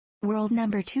World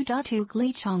number 2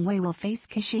 Datuk Chong will face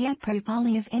Kashyap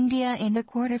Parupali of India in the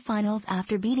quarter-finals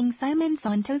after beating Simon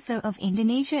Santoso of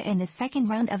Indonesia in the second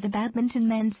round of the badminton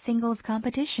men's singles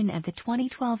competition at the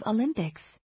 2012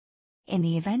 Olympics. In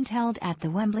the event held at the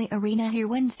Wembley Arena here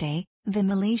Wednesday, the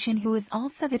Malaysian, who is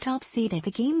also the top seed at the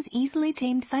Games, easily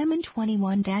tamed Simon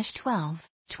 21-12,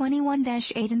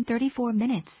 21-8 in 34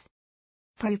 minutes.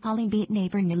 Parupali beat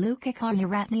neighbour Niluka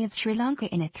Karnaratne of Sri Lanka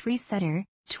in a three-setter,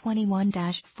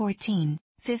 21-14,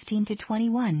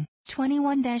 15-21,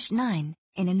 21-9,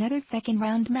 in another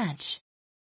second-round match.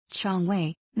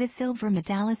 Chong, the silver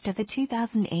medalist of the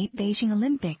 2008 Beijing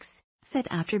Olympics, said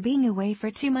after being away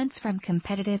for 2 months from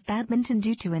competitive badminton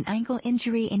due to an ankle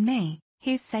injury in May,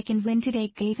 his second win today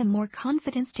gave him more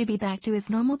confidence to be back to his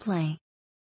normal play.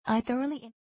 "I thoroughly